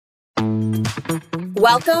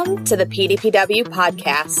Welcome to the PDPW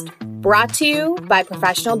podcast, brought to you by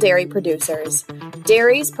Professional Dairy Producers,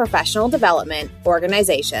 dairy's professional development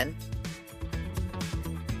organization.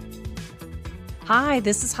 Hi,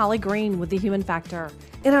 this is Holly Green with The Human Factor.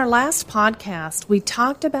 In our last podcast, we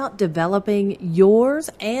talked about developing yours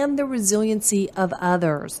and the resiliency of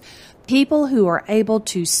others, people who are able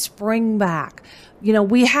to spring back. You know,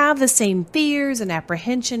 we have the same fears and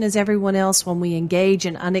apprehension as everyone else when we engage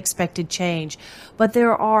in unexpected change, but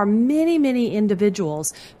there are many, many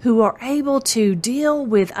individuals who are able to deal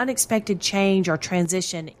with unexpected change or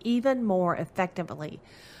transition even more effectively.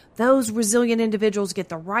 Those resilient individuals get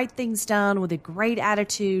the right things done with a great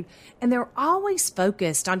attitude, and they're always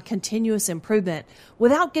focused on continuous improvement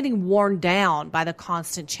without getting worn down by the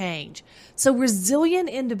constant change. So resilient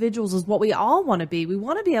individuals is what we all want to be. We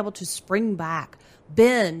want to be able to spring back,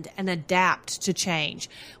 bend, and adapt to change.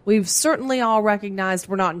 We've certainly all recognized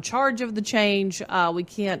we're not in charge of the change. We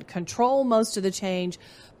can't control most of the change,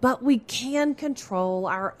 but we can control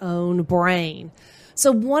our own brain.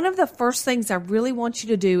 So one of the first things I really want you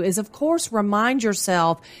to do is, of course, remind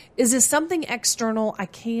yourself, is this something external I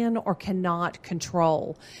can or cannot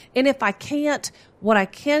control? And if I can't, what I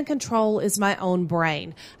can control is my own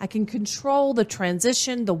brain. I can control the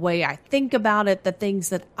transition, the way I think about it, the things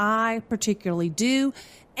that I particularly do,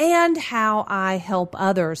 and how I help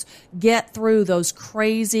others get through those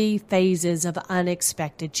crazy phases of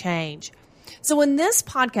unexpected change. So in this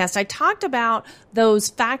podcast, I talked about those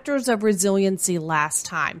factors of resiliency last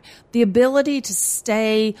time. The ability to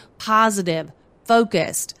stay positive,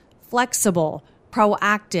 focused, flexible,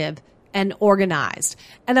 proactive, and organized.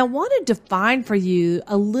 And I want to define for you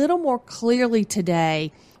a little more clearly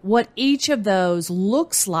today what each of those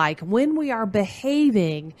looks like when we are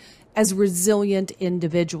behaving as resilient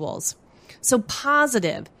individuals. So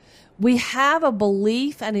positive. We have a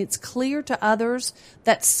belief, and it's clear to others,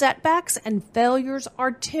 that setbacks and failures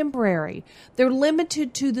are temporary. They're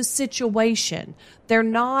limited to the situation. They're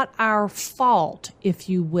not our fault, if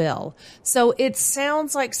you will. So it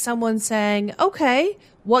sounds like someone saying, okay,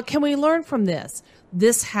 what can we learn from this?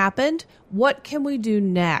 This happened. What can we do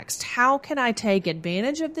next? How can I take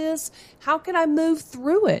advantage of this? How can I move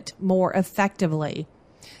through it more effectively?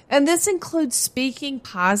 And this includes speaking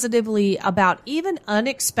positively about even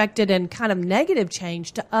unexpected and kind of negative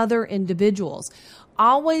change to other individuals,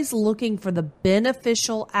 always looking for the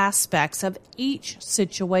beneficial aspects of each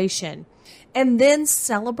situation, and then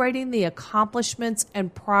celebrating the accomplishments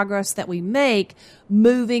and progress that we make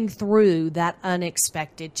moving through that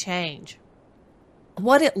unexpected change.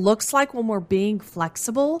 What it looks like when we're being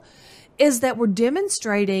flexible is that we're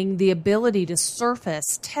demonstrating the ability to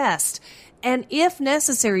surface, test, and if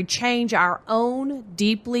necessary, change our own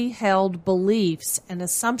deeply held beliefs and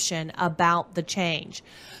assumption about the change.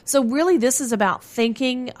 So really, this is about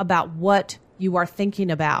thinking about what you are thinking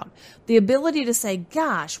about. The ability to say,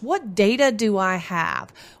 gosh, what data do I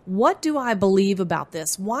have? What do I believe about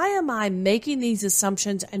this? Why am I making these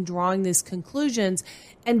assumptions and drawing these conclusions?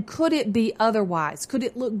 And could it be otherwise? Could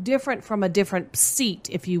it look different from a different seat,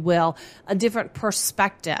 if you will, a different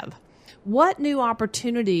perspective? What new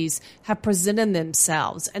opportunities have presented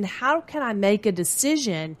themselves, and how can I make a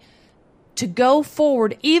decision to go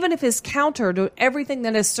forward, even if it's counter to everything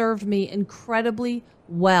that has served me incredibly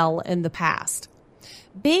well in the past?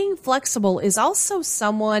 Being flexible is also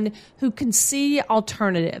someone who can see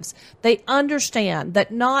alternatives. They understand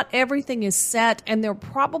that not everything is set, and there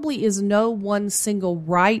probably is no one single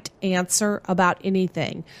right answer about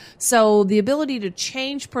anything. So the ability to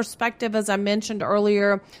change perspective, as I mentioned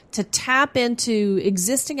earlier, to tap into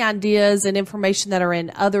existing ideas and information that are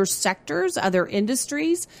in other sectors, other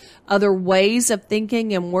industries, other ways of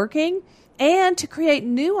thinking and working, and to create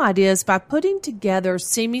new ideas by putting together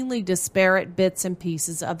seemingly disparate bits and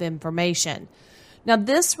pieces of information. Now,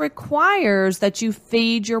 this requires that you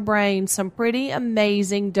feed your brain some pretty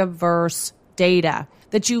amazing, diverse data,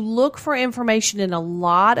 that you look for information in a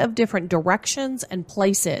lot of different directions and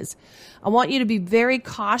places. I want you to be very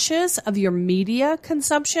cautious of your media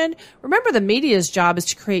consumption. Remember, the media's job is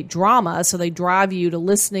to create drama, so they drive you to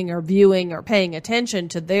listening or viewing or paying attention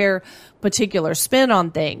to their particular spin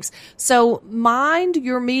on things. So mind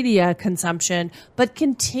your media consumption, but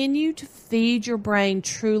continue to feed your brain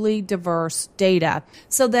truly diverse data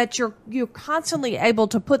so that you're constantly able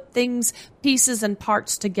to put things, pieces and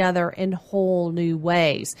parts together in whole new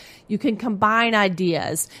ways. You can combine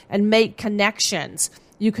ideas and make connections.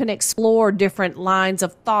 You can explore different lines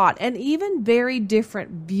of thought and even very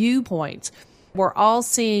different viewpoints. We're all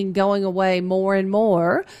seeing going away more and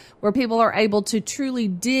more where people are able to truly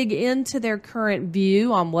dig into their current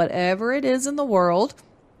view on whatever it is in the world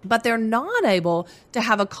but they're not able to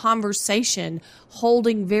have a conversation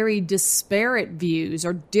holding very disparate views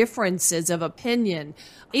or differences of opinion,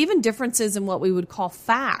 even differences in what we would call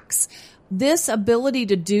facts. This ability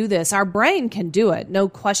to do this, our brain can do it, no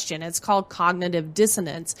question. It's called cognitive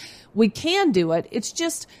dissonance. We can do it. It's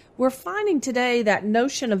just we're finding today that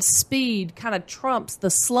notion of speed kind of trumps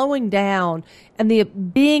the slowing down and the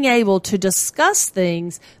being able to discuss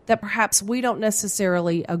things that perhaps we don't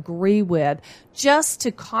necessarily agree with, just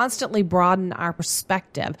to constantly broaden our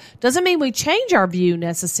perspective. Doesn't mean we change our view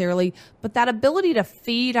necessarily, but that ability to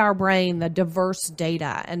feed our brain the diverse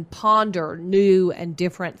data and ponder new and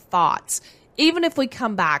different thoughts, even if we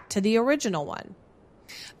come back to the original one.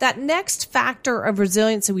 That next factor of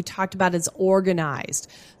resiliency we talked about is organized.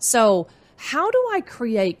 So how do I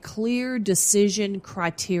create clear decision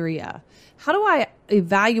criteria? How do I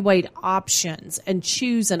evaluate options and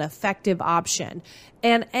choose an effective option?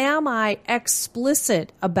 And am I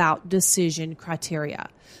explicit about decision criteria?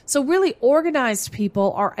 So really organized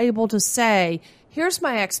people are able to say, here's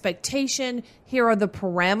my expectation, here are the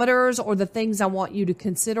parameters or the things I want you to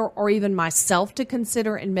consider or even myself to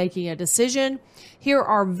consider in making a decision. Here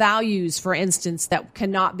are values, for instance, that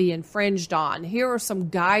cannot be infringed on. Here are some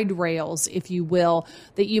guide rails, if you will,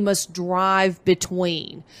 that you must drive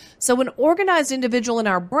between. So an organized individual in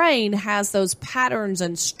our brain has those patterns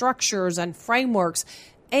and structures and frameworks,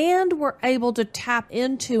 and we're able to tap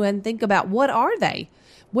into and think about what are they?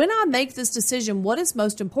 When I make this decision, what is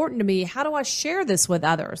most important to me? How do I share this with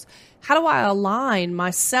others? How do I align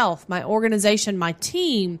myself, my organization, my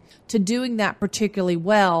team to doing that particularly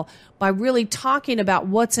well by really talking about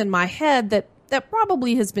what's in my head that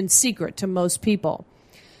probably has been secret to most people?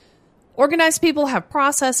 Organized people have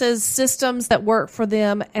processes, systems that work for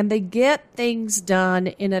them, and they get things done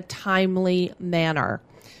in a timely manner.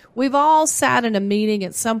 We've all sat in a meeting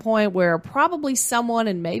at some point where probably someone,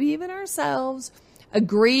 and maybe even ourselves,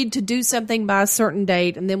 agreed to do something by a certain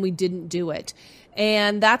date, and then we didn't do it.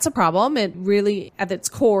 And that's a problem. It really, at its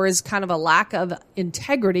core, is kind of a lack of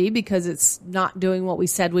integrity because it's not doing what we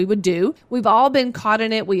said we would do. We've all been caught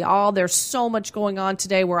in it. There's so much going on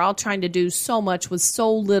today. We're all trying to do so much with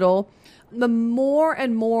so little. The more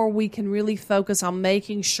and more we can really focus on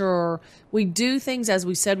making sure we do things as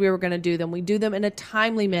we said we were going to do them. We do them in a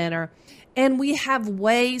timely manner. And we have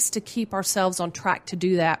ways to keep ourselves on track to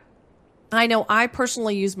do that. I know I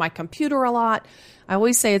personally use my computer a lot. I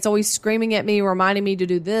always say it's always screaming at me, reminding me to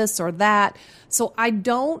do this or that. So I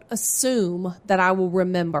don't assume that I will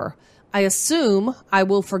remember. I assume I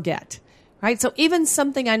will forget, right? So even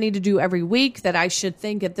something I need to do every week that I should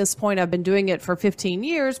think at this point, I've been doing it for 15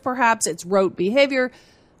 years, perhaps it's rote behavior.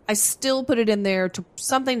 I still put it in there to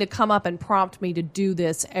something to come up and prompt me to do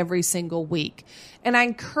this every single week. And I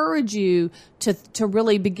encourage you to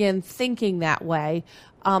really begin thinking that way.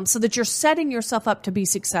 So that you're setting yourself up to be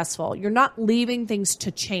successful. You're not leaving things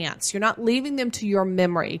to chance. You're not leaving them to your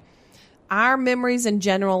memory. Our memories in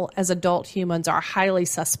general as adult humans are highly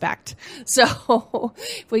suspect. So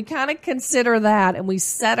if we kind of consider that and we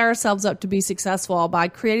set ourselves up to be successful by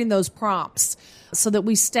creating those prompts so that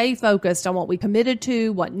we stay focused on what we committed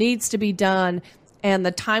to, what needs to be done, and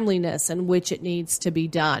the timeliness in which it needs to be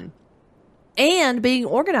done. And being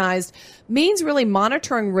organized means really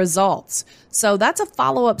monitoring results. So that's a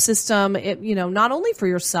follow-up system, not only for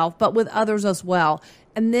yourself, but with others as well.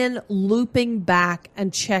 And then looping back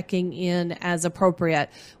and checking in as appropriate.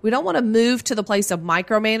 We don't want to move to the place of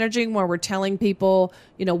micromanaging where we're telling people,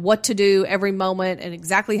 what to do every moment and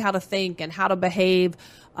exactly how to think and how to behave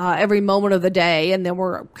every moment of the day. And then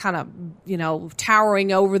we're kind of,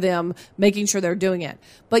 towering over them, making sure they're doing it.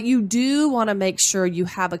 But you do want to make sure you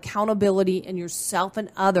have accountability in yourself and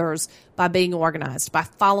others by being organized, by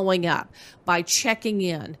following up, by checking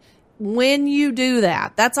in. When you do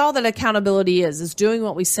that, that's all that accountability is doing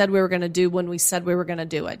what we said we were going to do when we said we were going to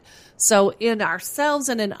do it. So in ourselves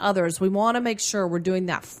and in others, we want to make sure we're doing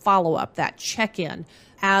that follow-up, that check-in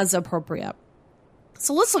as appropriate.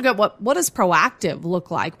 So let's look at what does proactive look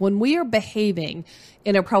like when we are behaving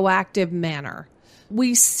in a proactive manner.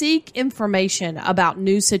 We seek information about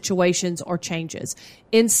new situations or changes.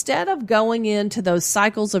 Instead of going into those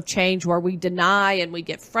cycles of change where we deny and we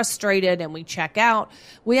get frustrated and we check out,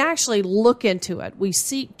 we actually look into it. We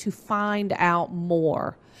seek to find out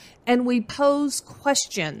more. And we pose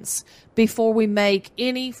questions before we make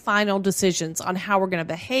any final decisions on how we're going to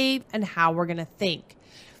behave and how we're going to think.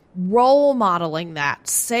 Role modeling that,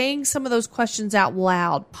 saying some of those questions out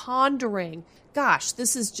loud, pondering, gosh,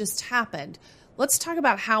 this has just happened. Let's talk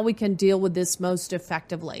about how we can deal with this most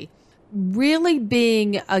effectively. really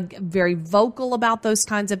being very vocal about those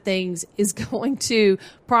kinds of things is going to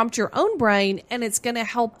prompt your own brain, and it's going to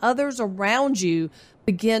help others around you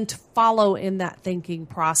begin to follow in that thinking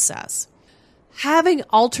process. Having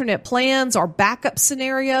alternate plans or backup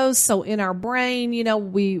scenarios. So in our brain,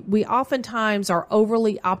 we oftentimes are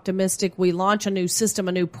overly optimistic. We launch a new system,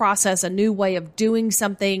 a new process, a new way of doing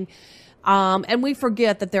something. And we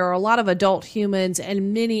forget that there are a lot of adult humans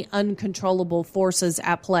and many uncontrollable forces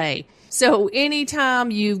at play. So anytime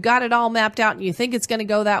you've got it all mapped out and you think it's going to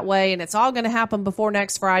go that way and it's all going to happen before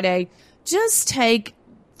next Friday, just take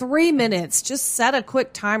 3 minutes, just set a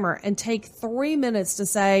quick timer and take 3 minutes to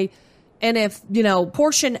say, and if,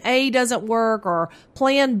 portion A doesn't work or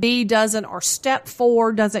plan B doesn't or step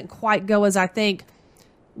 4 doesn't quite go as I think,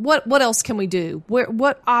 what else can we do?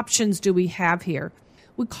 What options do we have here?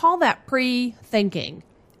 We call that pre-thinking.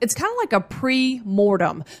 It's kind of like a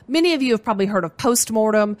pre-mortem. Many of you have probably heard of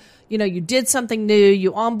post-mortem. You did something new,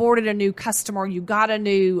 you onboarded a new customer, you got a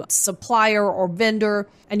new supplier or vendor,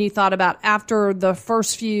 and you thought about after the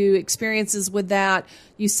first few experiences with that,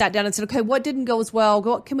 you sat down and said, okay, what didn't go as well?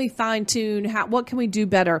 What can we fine tune? What can we do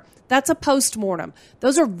better? That's a post-mortem.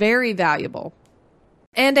 Those are very valuable.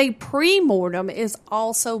 And a pre-mortem is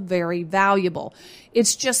also very valuable.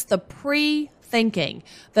 It's just the thinking,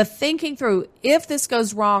 the thinking through, if this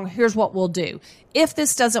goes wrong, here's what we'll do. If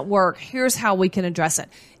this doesn't work, here's how we can address it.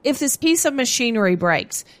 If this piece of machinery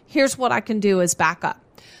breaks, here's what I can do as backup.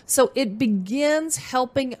 So it begins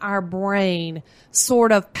helping our brain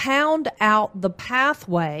sort of pound out the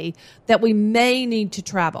pathway that we may need to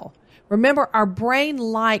travel. Remember, our brain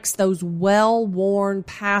likes those well-worn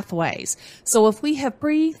pathways. So if we have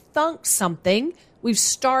pre-thunk something, we've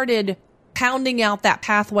started pounding out that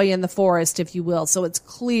pathway in the forest, if you will, so it's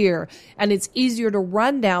clear and it's easier to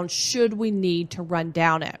run down should we need to run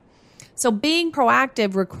down it. So being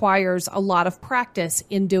proactive requires a lot of practice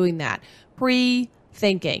in doing that.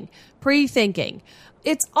 Pre-thinking.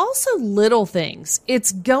 It's also little things.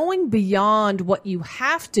 It's going beyond what you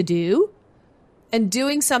have to do and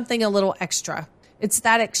doing something a little extra. It's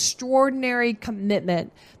that extraordinary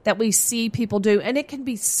commitment that we see people do. And it can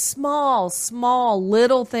be small,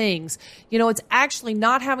 little things. It's actually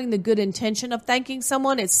not having the good intention of thanking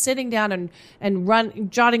someone. It's sitting down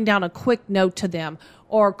and jotting down a quick note to them,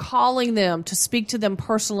 or calling them to speak to them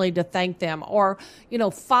personally to thank them, or,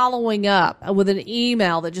 following up with an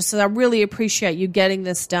email that just says, I really appreciate you getting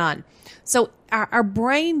this done. So our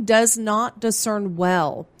brain does not discern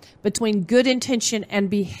well between good intention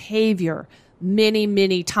and behavior many,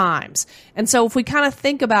 many times. And so if we kind of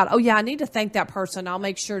think about, oh yeah, I need to thank that person, I'll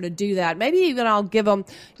make sure to do that. Maybe even I'll give them,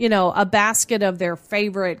 a basket of their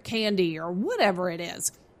favorite candy or whatever it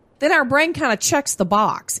is. Then our brain kind of checks the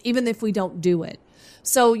box, even if we don't do it.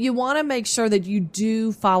 So you want to make sure that you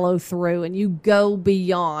do follow through and you go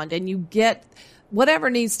beyond and you get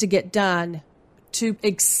whatever needs to get done to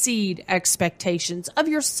exceed expectations of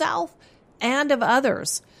yourself and of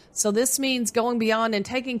others. So this means going beyond and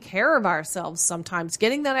taking care of ourselves sometimes,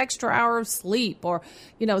 getting that extra hour of sleep, or,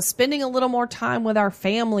 spending a little more time with our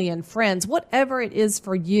family and friends, whatever it is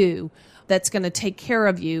for you that's going to take care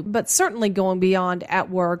of you, but certainly going beyond at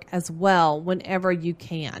work as well whenever you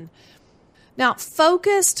can. Now,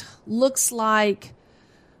 focused looks like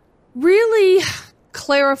really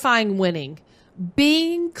clarifying winning,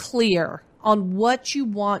 being clear on what you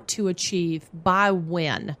want to achieve by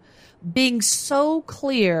when. Being so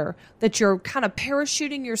clear that you're kind of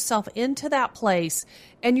parachuting yourself into that place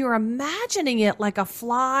and you're imagining it like a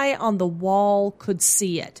fly on the wall could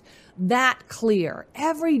see it. That clear.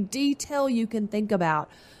 Every detail you can think about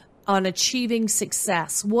on achieving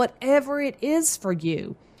success, whatever it is for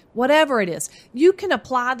you, whatever it is. You can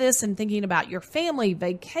apply this in thinking about your family,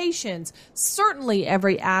 vacations, certainly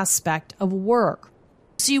every aspect of work.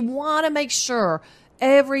 So you want to make sure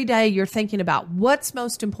every day you're thinking about what's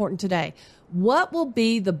most important today. What will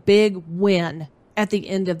be the big win at the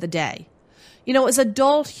end of the day? As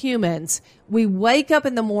adult humans, we wake up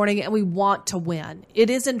in the morning and we want to win. It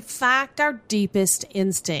is, in fact, our deepest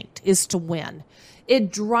instinct is to win.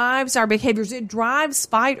 It drives our behaviors. It drives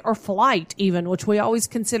fight or flight even, which we always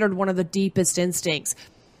considered one of the deepest instincts.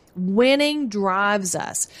 Winning drives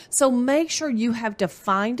us. So make sure you have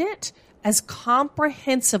defined it as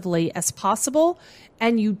comprehensively as possible,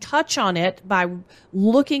 and you touch on it by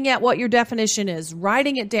looking at what your definition is,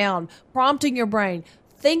 writing it down, prompting your brain,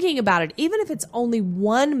 thinking about it. Even if it's only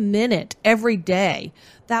 1 minute every day,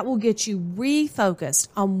 that will get you refocused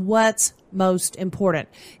on what's most important.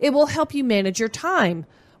 It will help you manage your time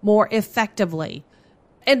more effectively.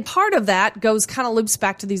 And part of that kind of loops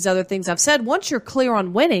back to these other things I've said. Once you're clear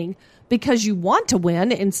on winning, because you want to win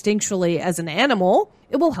instinctually as an animal.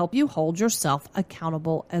 It will help you hold yourself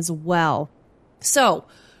accountable as well. So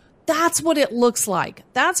that's what it looks like.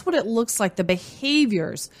 That's what it looks like, the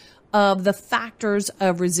behaviors of the factors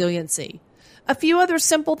of resiliency. A few other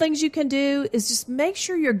simple things you can do is just make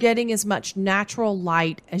sure you're getting as much natural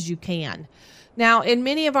light as you can. Now, in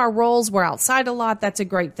many of our roles, we're outside a lot. That's a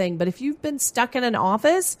great thing. But if you've been stuck in an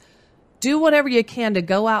office, do whatever you can to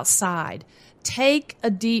go outside. Take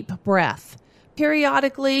a deep breath.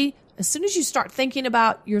 Periodically, as soon as you start thinking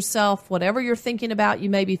about yourself, whatever you're thinking about,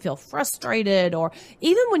 you maybe feel frustrated, or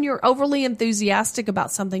even when you're overly enthusiastic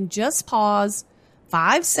about something, just pause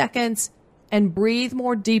 5 seconds and breathe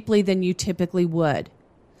more deeply than you typically would.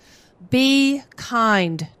 Be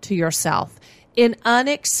kind to yourself. In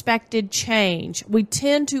unexpected change, we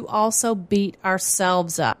tend to also beat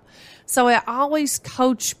ourselves up. So I always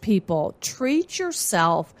coach people, treat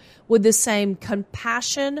yourself with the same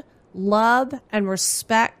compassion, love, and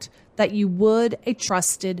respect that you would a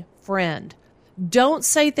trusted friend. Don't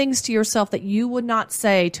say things to yourself that you would not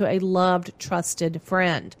say to a loved, trusted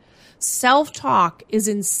friend. Self-talk is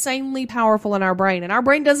insanely powerful in our brain, and our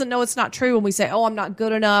brain doesn't know it's not true when we say, oh, I'm not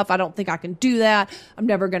good enough. I don't think I can do that. I'm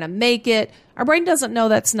never going to make it. Our brain doesn't know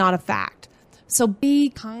that's not a fact. So be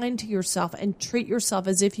kind to yourself and treat yourself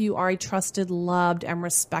as if you are a trusted, loved, and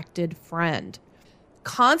respected friend.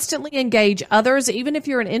 Constantly engage others. Even if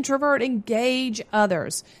you're an introvert, engage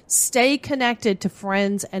others. Stay connected to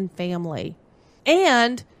friends and family.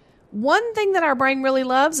 And one thing that our brain really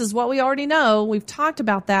loves is what we already know. We've talked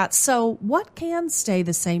about that. So what can stay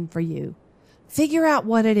the same for you? Figure out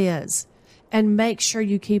what it is and make sure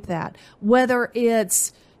you keep that. Whether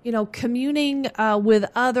it's, communing with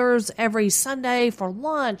others every Sunday for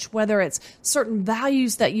lunch, whether it's certain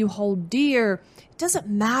values that you hold dear, it doesn't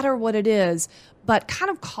matter what it is, but kind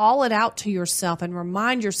of call it out to yourself and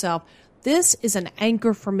remind yourself, this is an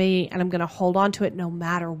anchor for me and I'm going to hold on to it no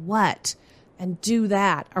matter what. And do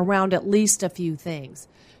that around at least a few things.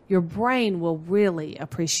 Your brain will really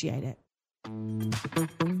appreciate it.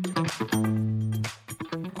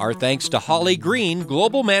 Our thanks to Holly Green,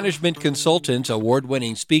 Global Management Consultant,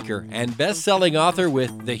 award-winning speaker, and best-selling author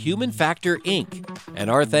with The Human Factor, Inc. And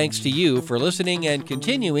our thanks to you for listening and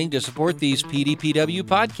continuing to support these PDPW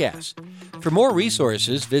podcasts. For more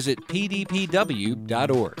resources, visit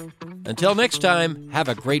pdpw.org. Until next time, have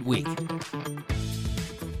a great week.